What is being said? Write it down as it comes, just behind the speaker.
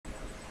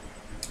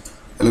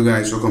Hello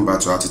guys, welcome back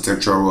to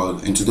Architectural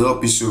World. In today's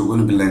episode, we're going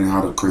to be learning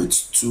how to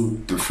create two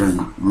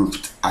different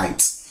roof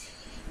heights.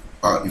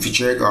 If you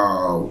check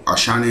our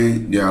channel,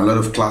 there are a lot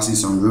of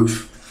classes on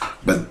roof,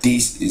 but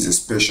this is a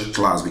special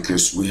class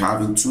because we're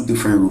having two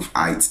different roof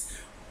heights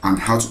and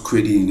how to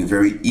create it in a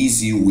very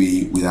easy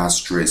way without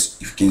stress.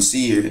 If you can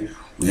see here,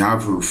 we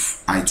have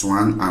roof height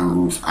 1 and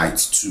roof height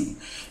 2.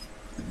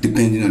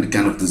 Depending on the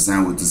kind of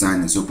design we're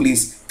designing. So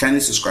please kindly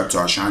subscribe to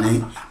our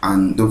channel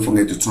and don't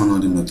forget to turn on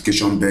the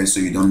notification bell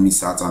so you don't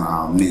miss out on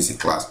our amazing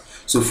class.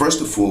 So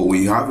first of all,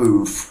 when you have a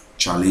roof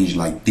challenge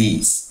like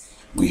this,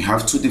 we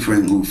have two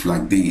different roofs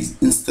like this.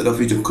 Instead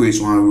of you to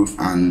create one roof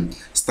and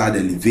start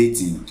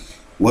elevating,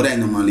 what I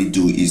normally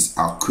do is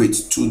I'll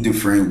create two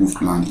different roof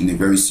plans in a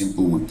very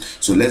simple way.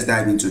 So let's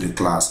dive into the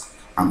class,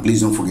 and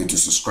please don't forget to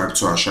subscribe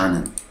to our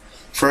channel.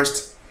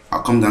 First,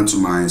 I'll come down to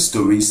my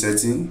story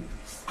setting.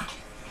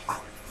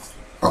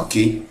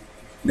 Okay,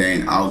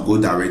 then I'll go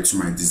direct to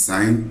my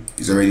design.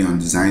 It's already on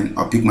design.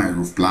 I'll pick my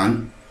roof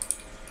plan,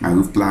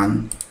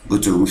 go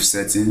to roof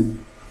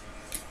setting.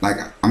 Like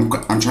I'm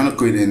trying to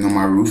create a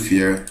normal roof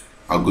here.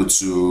 I'll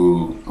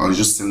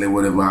just select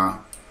whatever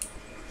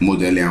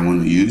model I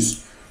want to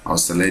use. I'll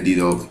select it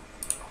up,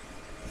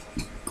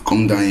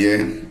 come down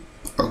here.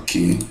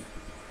 Okay,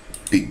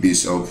 pick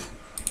this up.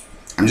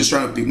 I'm just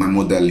trying to pick my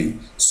modeling,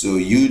 so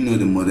you know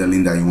the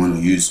modeling that you want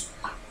to use.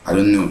 I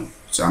don't know,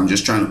 so I'm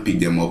just trying to pick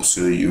them up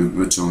so you're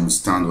able to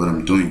understand what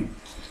I'm doing.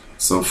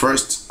 So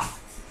first,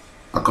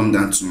 I'll come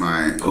down to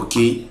my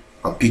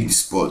I'll pick the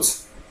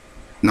spot.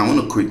 Now I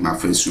want to create my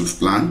first roof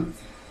plan,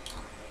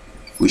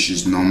 which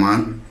is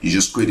normal. You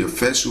just create your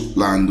first roof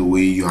plan the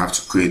way you have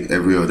to create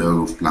every other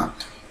roof plan.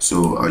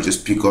 So I'll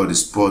just pick all the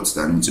spots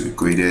that need to be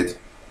created.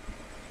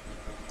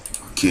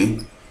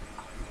 Okay,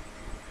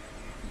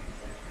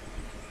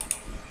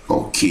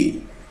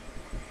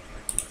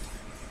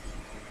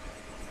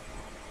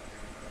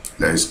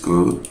 let's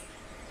go.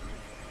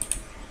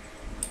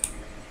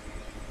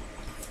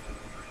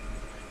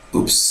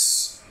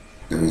 Oops,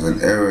 there is an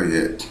error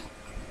here.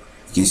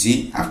 You can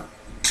see I've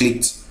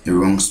clicked the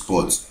wrong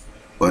spot,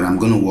 but I'm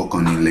gonna work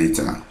on it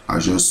later. I'll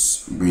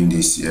just bring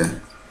this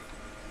here.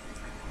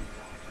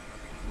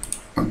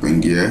 I'll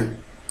bring here.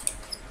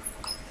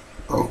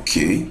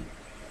 Okay,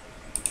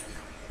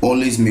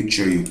 always make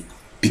sure you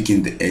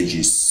picking the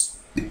edges.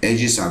 The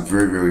edges are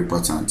very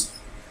important.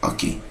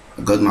 Okay,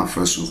 I got my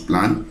first roof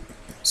plan.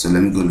 So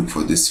let me go look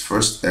for this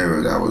first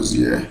error that was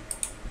here.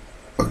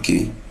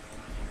 Okay,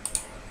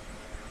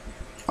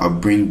 I'll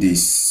bring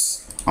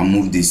this, I'll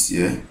move this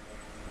here.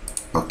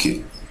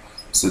 Okay,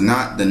 so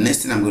now the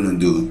next thing I'm going to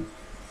do,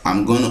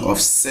 I'm going to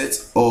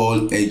offset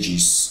all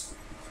edges.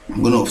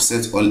 I'm going to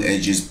offset all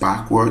edges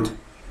backward.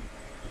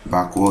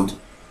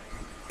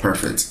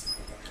 Perfect.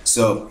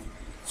 So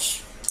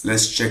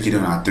let's check it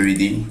on our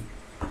 3D.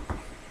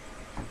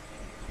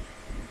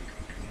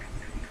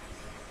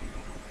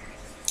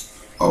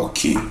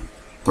 Okay,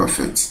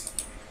 perfect.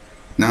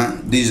 Now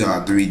these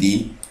are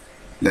 3D.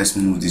 Let's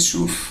move this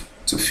roof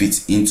to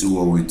fit into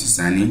what we're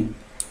designing.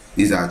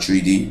 These are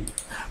 3D.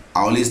 I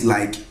always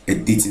like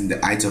editing the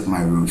height of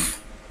my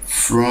roof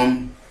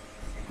from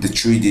the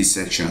 3D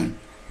section.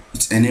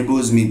 It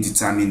enables me to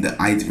determine the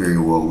height very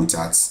well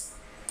without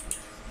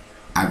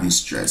having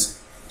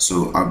stress.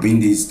 So I'll bring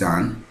this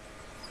down.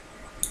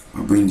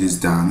 I'll bring this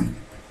down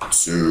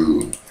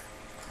to,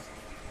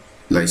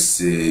 let's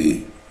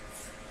say,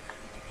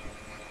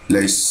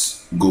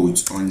 let's go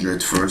with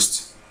 100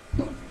 first.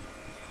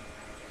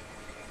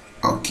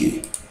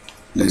 Okay,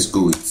 let's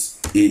go with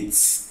 8.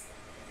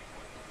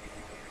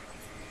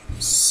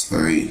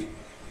 Sorry,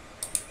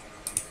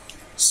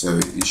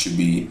 it should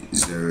be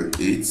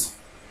 0.8.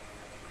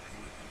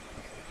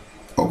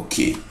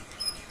 Okay,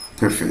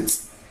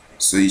 perfect.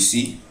 So you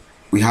see,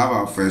 we have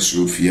our first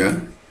roof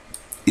here.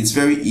 It's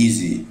very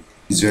easy.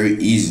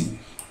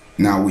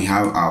 Now we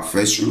have our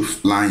first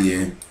roof line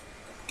here.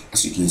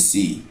 As you can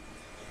see,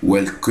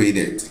 well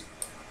created,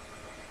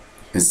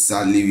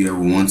 exactly where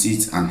we want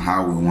it and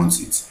how we want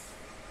it.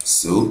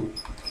 So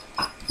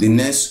the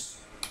next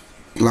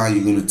plan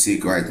you're going to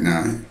take right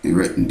now,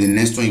 the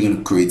next one you're going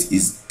to create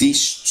is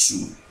these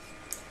two.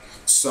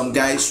 Some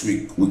guys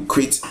will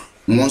create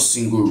one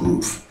single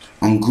roof,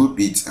 ungroup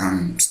it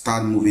and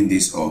start moving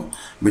this up,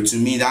 but to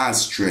me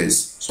that's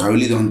stress, so I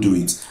really don't do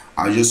it.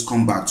 I'll just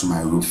come back to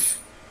my roof,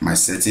 my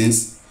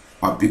settings.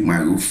 I'll pick my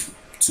roof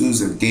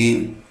tools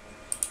again.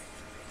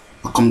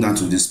 I'll come down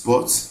to the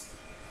spot.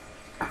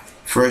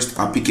 First,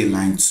 I'll pick a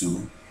line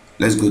 2.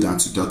 Let's go down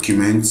to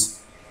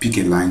documents, pick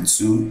a line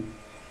 2,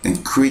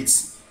 then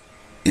create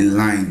a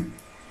line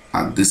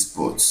at this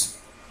spot.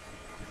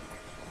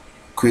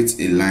 Create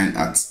a line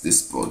at this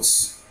spot.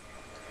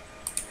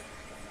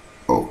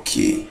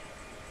 Okay,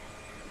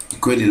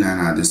 create a line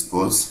at this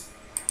spot.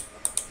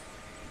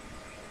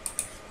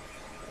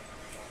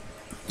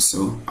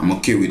 So I'm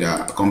okay with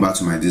that. I'll come back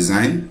to my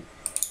design.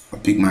 I'll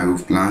pick my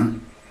roof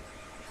plan.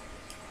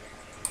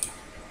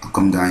 I'll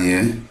come down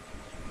here.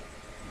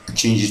 I'll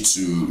change it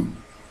to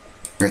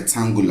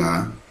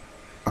rectangular.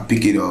 I'll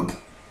pick it up.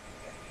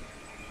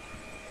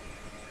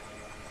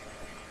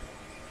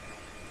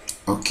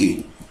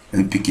 Okay,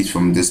 let me pick it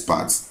from this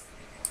part.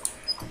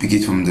 Pick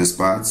it from this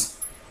part.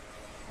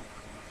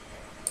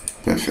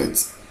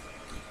 Perfect.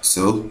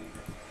 So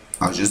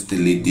I'll just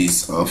delete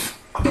this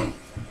off,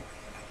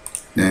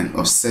 then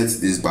offset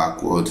this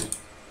backward,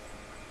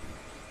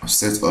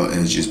 offset all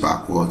edges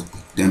backward,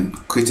 then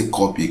create a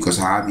copy because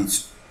I have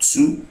it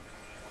two,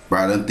 but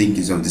I don't think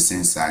it's of the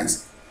same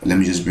size. But let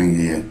me just bring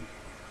it here.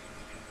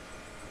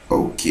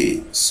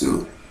 Okay,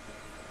 so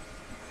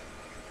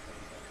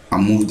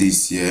I'll move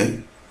this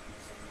here,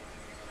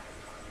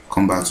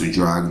 come back to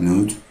drag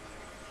node,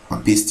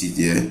 I'll paste it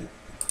here,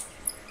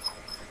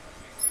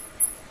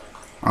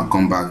 I'll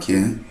come back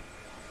here,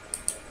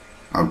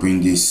 I'll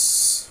bring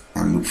this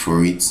and look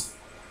for it.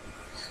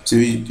 So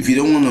if you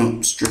don't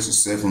want to stress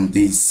yourself on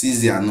this,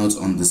 since they are not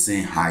on the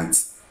same height,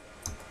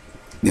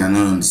 you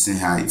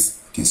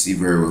can see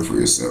very well for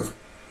yourself.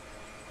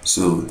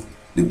 So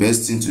the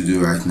best thing to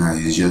do right now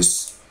is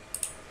just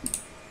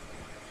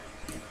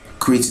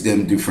create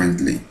them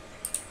differently.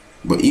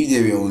 But if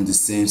they were on the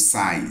same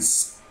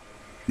size,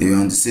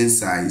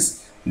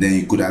 then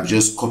you could have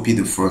just copied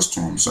the first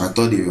one. So I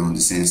thought they were on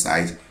the same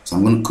size, so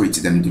I'm going to create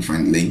them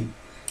differently.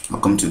 I'll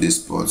come to this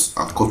spot,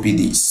 I'll copy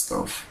this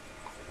stuff,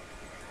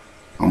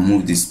 I'll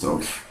move this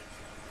stuff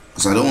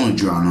because I don't want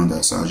to draw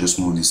another, so I'll just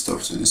move this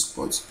stuff to this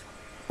spot.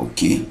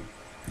 Okay,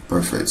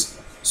 perfect.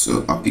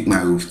 So I'll pick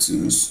my roof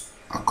tools,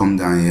 I'll come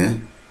down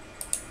here,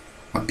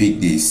 I'll pick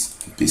this,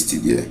 paste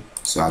it here.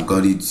 So I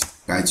got it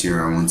right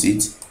here, I want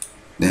it.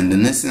 Then the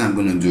next thing I'm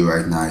going to do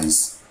right now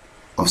is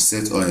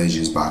offset all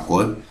edges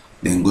backward,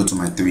 then go to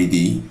my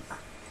 3D.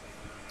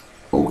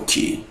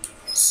 Okay,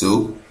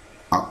 so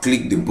I'll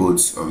click the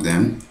both of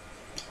them,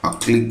 I'll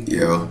click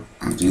here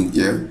and click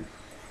here,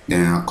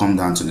 then I'll come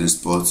down to the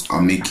spot,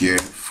 I'll make here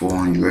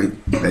 400,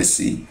 let's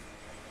see.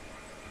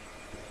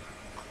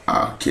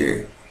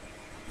 Okay,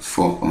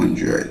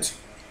 400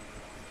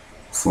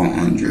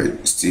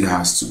 still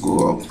has to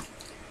go up.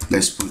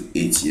 Let's put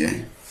 8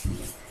 here.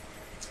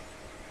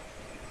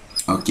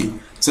 Okay,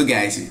 so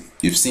guys,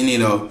 you've seen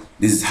it all.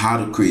 This is how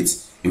to create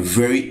a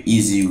very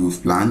easy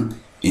roof plan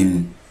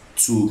in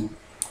 2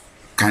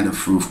 kind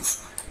of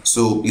roof.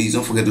 So please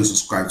don't forget to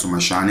subscribe to my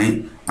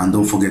channel, and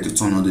don't forget to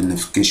turn on the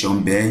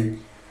notification bell,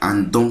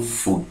 and don't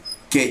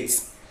forget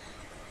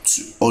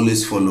to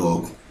always follow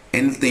up.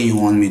 Anything you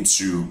want me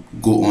to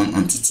go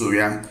on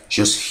tutorial,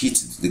 just hit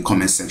the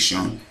comment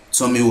section.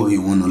 Tell me what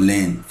you want to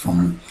learn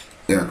from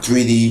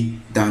 3D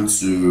down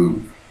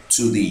to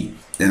 2D.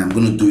 Then I'm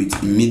going to do it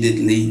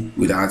immediately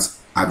without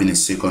having a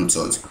second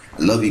thought.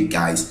 I love you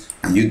guys,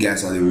 and you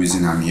guys are the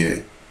reason I'm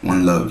here.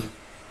 One love.